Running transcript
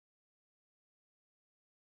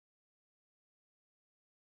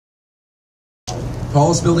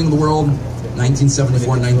Tallest building in the world,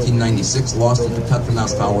 1974-1996, lost it to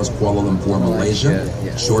Petronas Towers, Kuala Lumpur, Malaysia.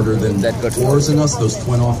 Shorter than floors in us, those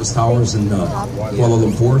twin office towers in Kuala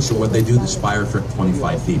Lumpur. So what they do, the spire trip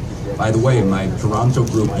 25 feet. By the way, my Toronto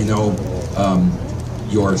group, you know,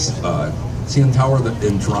 your CN Tower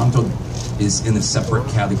in Toronto is in a separate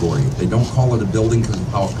category. They don't call it a building because of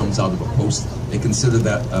how it comes out of a post. They consider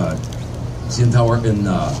that CN Tower in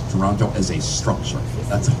Toronto as a structure.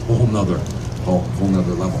 That's a whole nother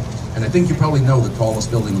level. And I think you probably know the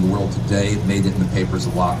tallest building in the world today. It made it in the papers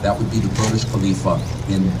a lot. That would be the Burj Khalifa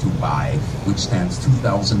in Dubai, which stands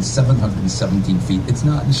 2,717 feet. It's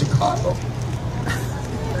not in Chicago.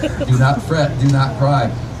 Do not fret, do not cry.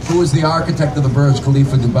 Who is the architect of the Burj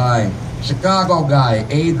Khalifa Dubai? Chicago guy,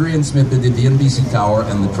 Adrian Smith, that did the NBC Tower,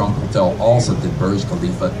 and the Trump Hotel also did Burj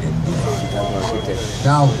Khalifa in Dubai.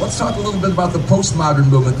 Now, let's talk a little bit about the postmodern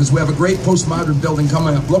movement, because we have a great postmodern building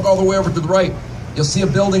coming up. Look all the way over to the right. You'll see a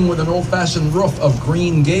building with an old-fashioned roof of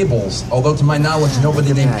green gables, although to my knowledge,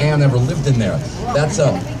 nobody named Anne ever lived in there. That's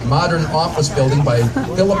a modern office building by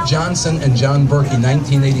Philip Johnson and John Berkey,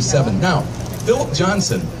 1987. Now, Philip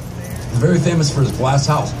Johnson, very famous for his glass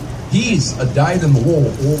house. He's a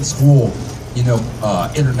dyed-in-the-wool, old-school, you know,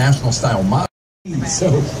 international style model.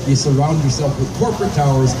 So you surround yourself with corporate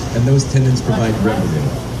towers, and those tenants provide revenue.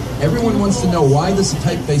 Everyone wants to know, why does the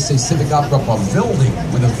typeface say Civic Opera building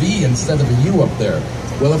with a V instead of a U up there?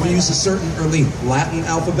 Well, if you use a certain early Latin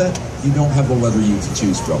alphabet, you don't have the letter U to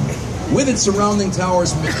choose from. With its surrounding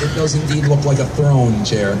towers, it does indeed look like a throne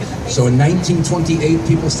chair. So in 1928,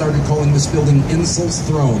 people started calling this building Insel's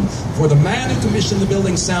throne. For the man who commissioned the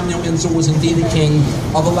building, Samuel Insull, was indeed a king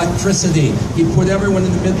of electricity. He put everyone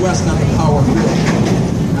in the Midwest on the power grid.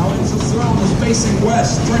 Now Insel's throne is facing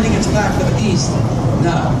west, turning its back to the east.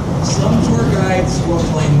 Now, some tour guides will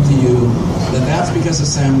claim to you that that's because of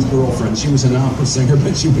Sam's girlfriend. She was an opera singer,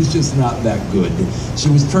 but she was just not that good. She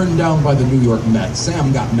was turned down by the New York Met.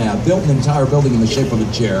 Sam got mad, built an entire building in the shape of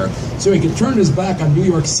a chair, so he could turn his back on New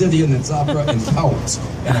York City and its opera and pout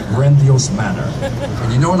in a grandiose manner.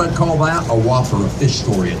 And you know what I'd call that? A whopper, a fish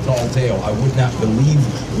story, a tall tale. I would not believe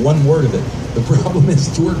one word of it. The problem is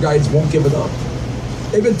tour guides won't give it up.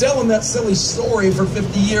 They've been telling that silly story for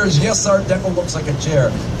 50 years. Yes, Art Deco looks like a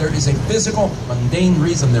chair. There is a physical, mundane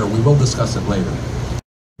reason there. We will discuss it later.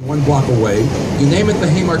 One block away, you name it the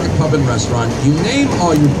Haymarket Pub and Restaurant. You name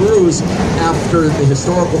all your brews after the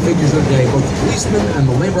historical figures of the day, both the policemen and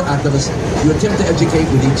the labor activists. You attempt to educate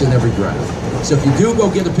with each and every draft. So if you do go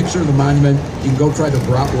get a picture of the monument, you can go try the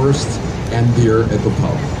bratwurst and beer at the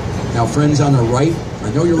pub. Now, friends on the right,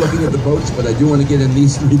 I know you're looking at the boats, but I do want to get in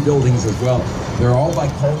these three buildings as well. They're all by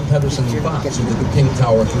Colin Pedersen and Fox, who did the Pink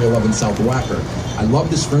Tower, 311 South Wacker. I love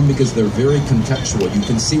this firm because they're very contextual. You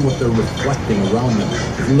can see what they're reflecting around them.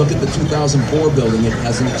 If you look at the 2004 building, it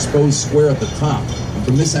has an exposed square at the top. And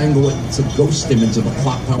from this angle, it's a ghost image of the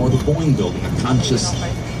clock tower of the Boeing building, a conscious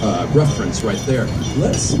reference right there.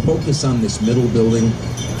 Let's focus on this middle building.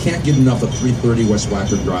 Can't get enough of 330 West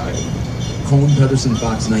Wacker Drive. Colin Pedersen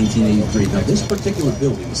Fox, 1983. Now, this particular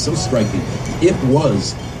building is so striking. It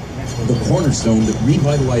was the cornerstone that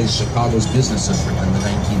revitalized Chicago's business district in the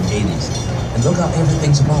 1980s. And look how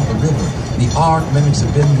everything's about the river. The arc mimics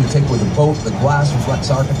a bend we take with a boat. The glass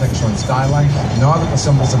reflects architecture and skyline. Nautical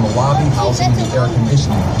symbols in the lobby, housing the air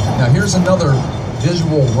conditioning. Now, here's another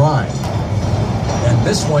visual rhyme. And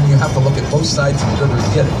this one, you have to look at both sides of the river to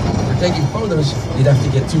get it. If you're taking photos, you'd have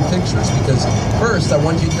to get two pictures, because first, I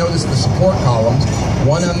want you to notice the support columns,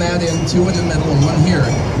 one on that end, two in the middle, and one here.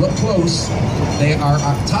 Look close. They are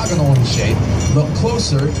octagonal in shape. Look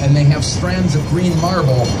closer, and they have strands of green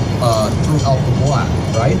marble throughout the black,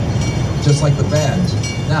 right? Just like the badge.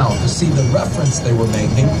 Now, to see the reference they were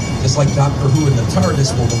making, just like Doctor Who in the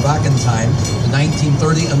TARDIS, will go back in time to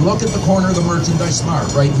 1930, and look at the corner of the Merchandise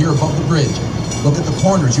Mart, right here above the bridge. Look at the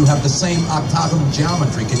corners. You have the same octagonal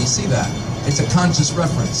geometry. Can you see that? It's a conscious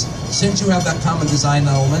reference. Since you have that common design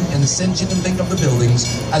element, in a sense you can think of the buildings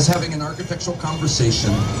as having an architectural conversation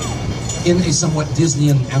in a somewhat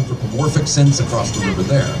Disneyan anthropomorphic sense across the river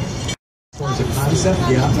there. As a concept,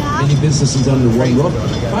 yeah, many businesses under one roof.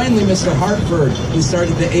 Finally, Mr. Hartford, he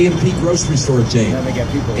started the A&P grocery store chain.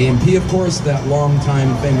 A&P, of course, that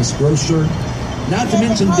long-time famous grocer. Not to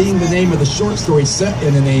mention being the name of the short story set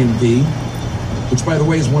in an A&P, which, by the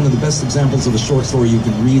way, is one of the best examples of a short story you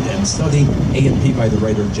can read and study, A&P by the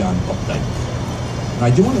writer John Updike. And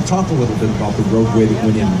I do want to talk a little bit about the roadway that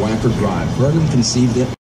went in Wacker Drive. Burnham conceived it.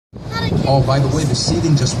 Oh, by the way, the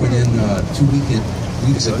seating just went in 2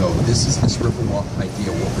 weeks ago. This is this Riverwalk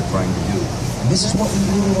idea, what we're trying to do. And this is what we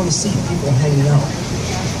really want to see, people hanging out.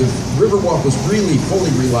 The Riverwalk was really fully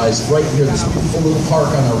realized right here, this beautiful little park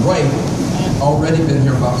on our right. Already been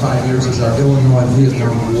here about 5 years as our Illinois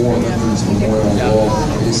Vietnam War Veterans Memorial Wall.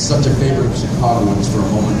 It is such a favorite of Chicagoans for a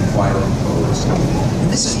moment of quiet and repose. And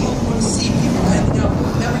this is what we want to see, people hanging out.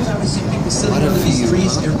 Every time I see people sitting under these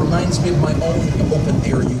trees, it reminds me of my own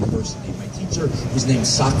open-air university. My teacher was named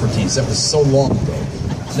Socrates. That was so long ago.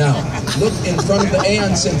 Now, look in front of the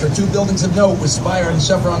Aon Center, 2 buildings of note with Spire and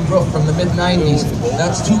Chevron roof from the mid-90s.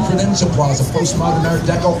 That's 2 Prudential Plaza, postmodern Art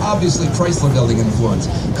Deco, obviously Chrysler Building influence.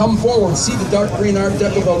 Come forward, see the dark green Art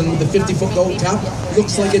Deco building with the 50-foot gold top?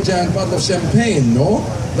 Looks like a giant bottle of champagne, no?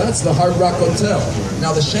 That's the Hard Rock Hotel.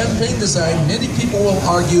 Now, the champagne design, many people will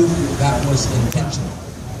argue that was intentional.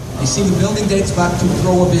 You see, the building dates back to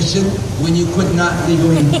Prohibition, when you could not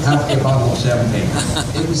legally have a bottle of champagne.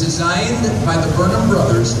 It was designed by the Burnham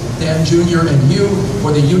brothers, Dan Jr. and Hugh,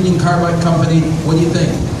 for the Union Carbide Company. What do you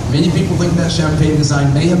think? Many people think that champagne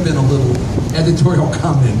design may have been a little editorial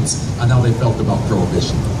comment on how they felt about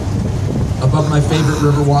Prohibition. Above my favorite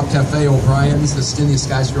Riverwalk Cafe, O'Brien's, the skinniest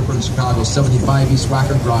skyscraper in Chicago, 75 East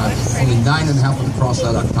Wacker Drive, only 9.5 of the cross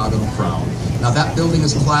that octagonal crown. Now that building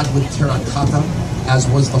is clad with terracotta, as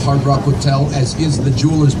was the Hard Rock Hotel, as is the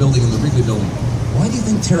Jewelers Building and the Wrigley Building. Why do you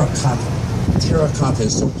think terracotta? Terracotta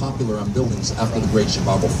is so popular on buildings after the Great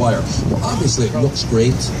Chicago Fire. Well, obviously it looks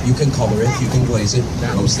great. You can color it, you can glaze it.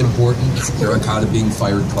 Most important, terracotta being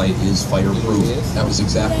fired clay is fireproof. That was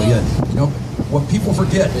exactly it. You know, what people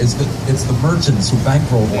forget is that it's the merchants who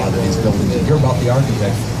bankrolled a lot of these buildings. You hear about the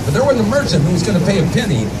architect, but there wasn't a merchant who was going to pay a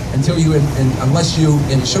penny until unless you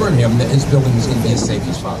insured him that his building was going to be as safe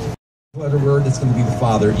as possible. Letter word, it's going to be the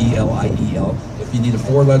father, E-L-I-E-L. If you need a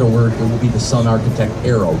 4-letter word, it will be the son architect,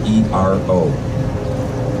 Arrow, E-R-O.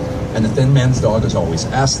 And the thin man's dog is always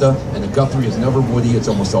Asta, and the Guthrie is never Woody, it's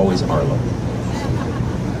almost always Arlo.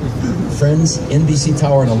 Friends, NBC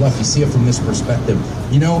Tower on the left, you see it from this perspective.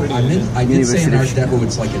 You know, I did say in Art Deco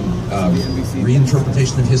it's like a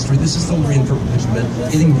reinterpretation of history. This is still a reinterpretation,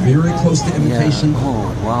 but getting very close to imitation. Yeah.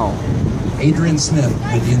 Oh, wow. Adrian Smith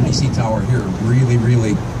with the NBC Tower here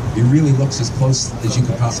it really looks as close as you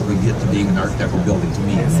could possibly get to being an Art Deco building to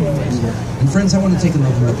me. And friends, I want to take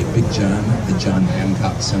another look at Big John, the John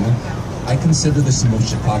Hancock Center. I consider this the most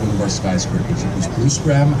Chicago of our skyscrapers. It was Bruce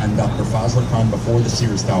Graham and Dr. Fazlur Khan before the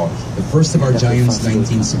Sears Tower, the first of our giants,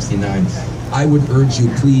 1969. I would urge you,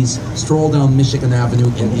 please, stroll down Michigan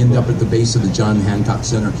Avenue and end up at the base of the John Hancock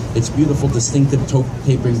Center. Its beautiful, distinctive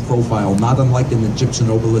tapering profile, not unlike an Egyptian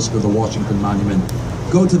obelisk or the Washington Monument.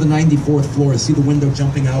 Go to the 94th floor, see the window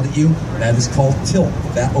jumping out at you? That is called Tilt.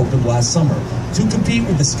 That opened last summer. To compete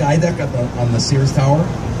with the sky deck on the Sears Tower,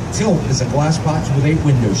 Tilt is a glass box with 8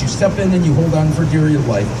 windows. You step in and you hold on for dear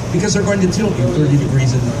life because they're going to tilt you 30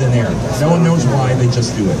 degrees into thin air. No one knows why, they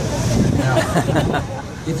just do it. Now,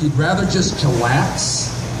 if you'd rather just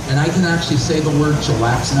chillax, and I can actually say the word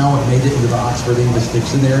chillax now, it made it into the Oxford English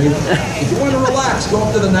Dictionary. If you want to relax, go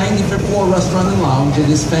up to the 95th floor restaurant and lounge. It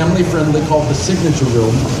is family friendly, called the Signature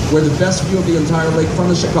Room, where the best view of the entire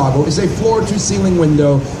lakefront of Chicago is a floor-to-ceiling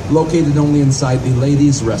window located only inside the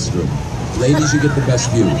ladies' restroom. Ladies, you get the best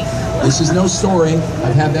view. This is no story.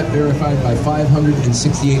 I've had that verified by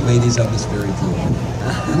 568 ladies on this very tour.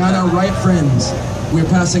 And on our right, friends, we're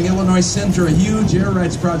passing Illinois Center, a huge air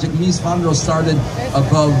rights project Mies van der started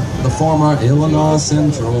above the former Illinois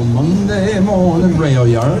Central Monday morning rail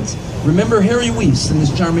yards. Remember Harry Weiss and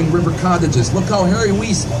his charming river cottages. Look how Harry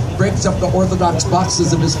Weiss breaks up the orthodox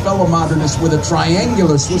boxes of his fellow modernists with a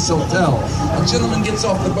triangular Swiss hotel. A gentleman gets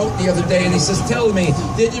off the boat the other day and he says, "Tell me,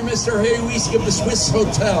 did you, Mr. Harry Weiss, give the Swiss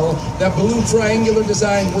hotel that blue triangular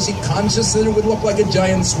design? Was he conscious that it would look like a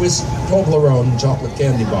giant Swiss Toblerone chocolate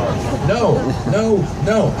candy bar?" No.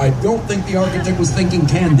 I don't think the architect was thinking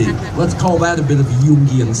candy. Let's call that a bit of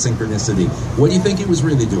Jungian synchronicity. What do you think he was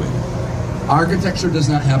really doing? Architecture does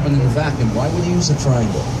not happen in a vacuum. Why would he use a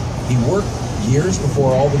triangle? He worked years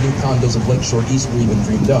before all the new condos of Lakeshore East were even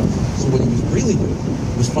dreamed up. So what he was really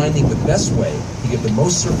doing was finding the best way to get the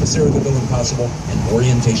most surface area of the building possible and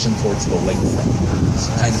orientation towards the lakefront. This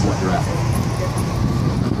is kind of what you're after.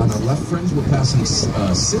 On our left, friends, we're passing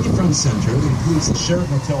Cityfront Center. It includes the Sheraton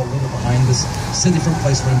Hotel a little behind us, Cityfront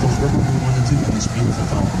Place Rentals, Riverview 1 and 2, and this beautiful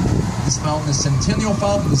fountain. This fountain is Centennial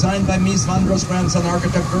Fountain, designed by Mies van der's grandson,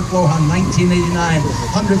 architect Dirk Lohan, 1989,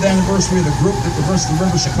 100th anniversary of the group that traversed the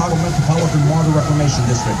river, Chicago Metropolitan Water Reclamation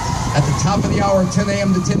District. At the top of the hour, 10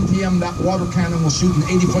 a.m. to 10 p.m., that water cannon will shoot an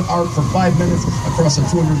 80-foot arc for 5 minutes across a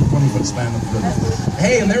 220-foot span of the river.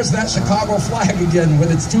 Hey, and there's that Chicago flag again, with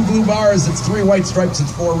its 2 blue bars, its 3 white stripes,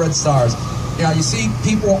 its 4 red stars. Yeah, you see,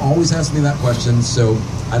 people always ask me that question, so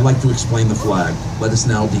I'd like to explain the flag. Let us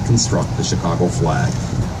now deconstruct the Chicago flag.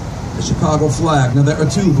 the Chicago flag. Now there are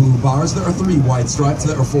 2 blue bars, there are 3 white stripes,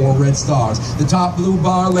 there are 4 red stars. The top blue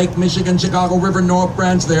bar, Lake Michigan, Chicago River, North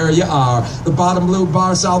Branch, there you are. The bottom blue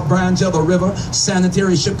bar, South Branch of the river,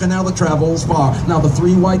 sanitary ship canal that travels far. Now the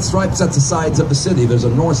 3 white stripes, that's the sides of the city. There's a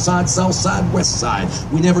north side, south side, west side.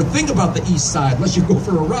 We never think about the east side unless you go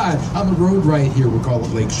for a ride on the road right here. We call it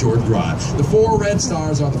Lakeshore Drive. The 4 red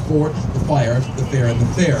stars are the fort, the fire, the fair, and the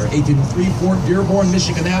fair. 1803 Fort Dearborn,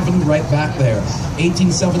 Michigan Avenue, right back there.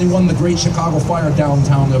 1871, the Great Chicago Fire,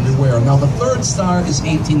 downtown everywhere. Now the 3rd star is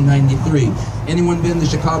 1893. Anyone been to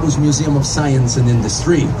Chicago's Museum of Science and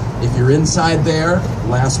Industry? If you're inside there,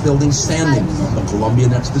 last building standing, the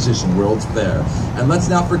Columbian Exposition World's Fair. And let's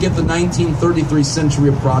not forget the 1933 Century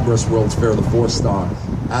of Progress World's Fair, the 4th star.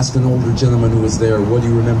 Ask an older gentleman who was there, what do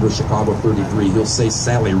you remember of Chicago 33? He'll say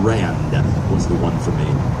Sally Rand was the one for me.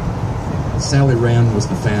 Sally Rand was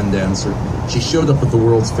the fan dancer. She showed up at the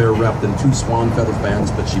World's Fair wrapped in 2 swan feather fans,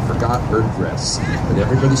 but she forgot her dress. But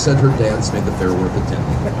everybody said her dance made the fair worth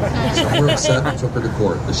attending. Some were upset and took her to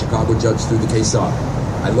court. The Chicago judge threw the case out.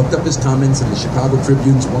 I looked up his comments in the Chicago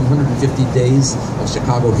Tribune's 150 Days of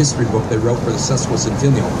Chicago History book they wrote for the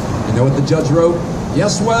Sesquicentennial. You know what the judge wrote?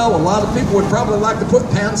 Yes, well, a lot of people would probably like to put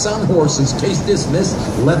pants on horses. Case dismissed.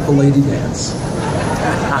 Let the lady dance.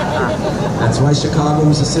 That's why Chicago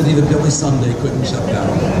was a city that Billy Sunday couldn't shut down.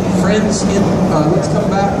 Friends, let's come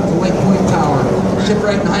back to Lake Point Tower.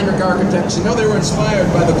 Shipwright and Heinrich Architects. You know they were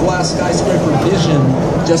inspired by the glass skyscraper Vision,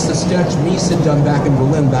 just a sketch Mies had done back in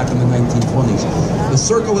Berlin back in the 1920s. The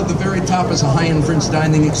circle at the very top is a high-end French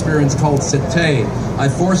dining experience called Cité. I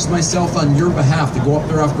forced myself on your behalf to go up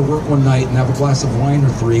there after work one night and have a glass of wine or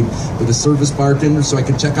 3 with a service bartender so I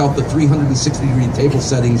could check out the 360-degree table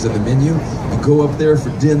settings of the menu. You go up there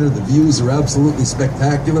for dinner, the views are absolutely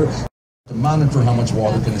spectacular. To monitor how much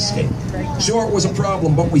water can escape. Sure, it was a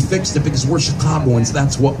problem, but we fixed it because we're Chicagoans,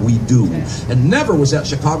 that's what we do. And never was that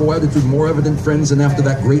Chicago attitude more evident, friends, than after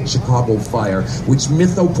that great Chicago fire, which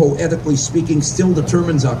mytho-poetically speaking still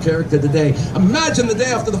determines our character today. Imagine the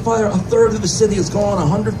day after the fire, 1/3 of the city is gone,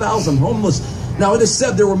 100,000 homeless. Now, it is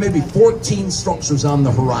said there were maybe 14 structures on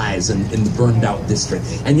the horizon in the burned-out district,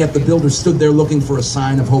 and yet the builders stood there looking for a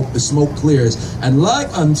sign of hope. The smoke clears, and like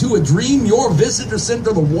unto a dream, your visitor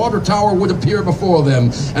center, the water tower, would appear before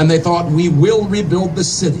them, and they thought, we will rebuild the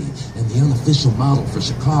city. And the unofficial model for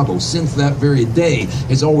Chicago since that very day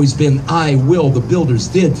has always been, I will. The builders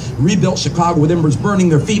did. Rebuilt Chicago with embers burning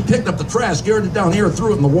their feet, picked up the trash, carried it down here,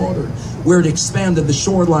 threw it in the water, where it expanded the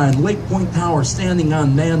shoreline. Lake Point Tower standing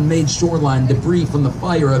on man-made shoreline debris from the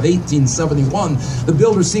fire of 1871. The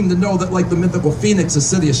builders seemed to know that like the mythical phoenix, the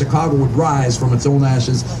city of Chicago would rise from its own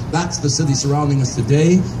ashes. That's the city surrounding us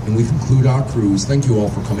today, and we conclude our cruise. Thank you all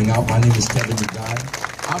for coming out. My name is Kevin McGuire.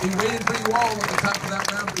 I'll be waiting for you all at the top of that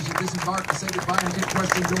ramp as you disembark to say goodbye and take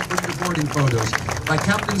questions. Don't bring your boarding photos. By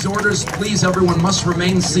captain's orders, please, everyone must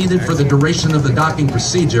remain seated for the duration of the docking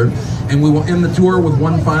procedure, and we will end the tour with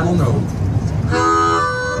one final note.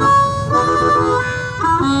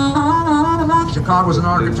 Chicago is an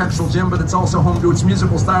architectural gem, but it's also home to its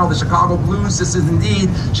musical style, the Chicago Blues. This is indeed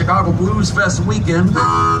Chicago Blues Fest weekend.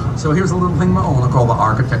 So here's a little thing of my own I call the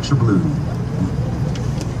Architecture Blues.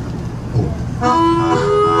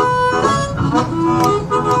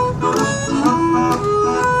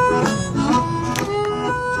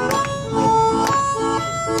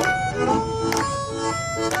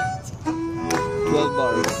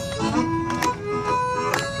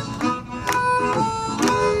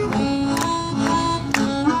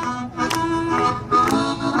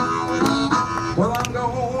 Well, I'm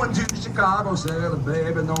going to Chicago, said,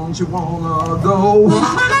 baby, don't you wanna go?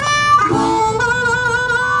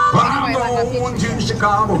 Well, I'm going to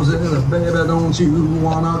Chicago, said, baby, don't you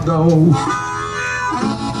wanna go?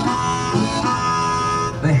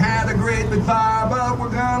 They had a great big fire, but we're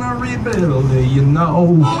gonna rebuild it, you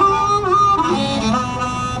know.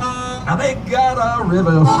 Now they got a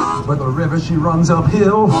river, but the river, she runs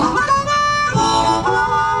uphill.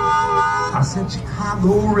 I said,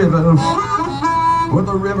 Chicago River, but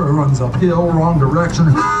the river runs uphill, wrong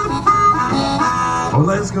direction. Well,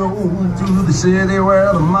 let's go to the city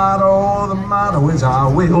where the motto is I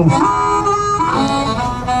will.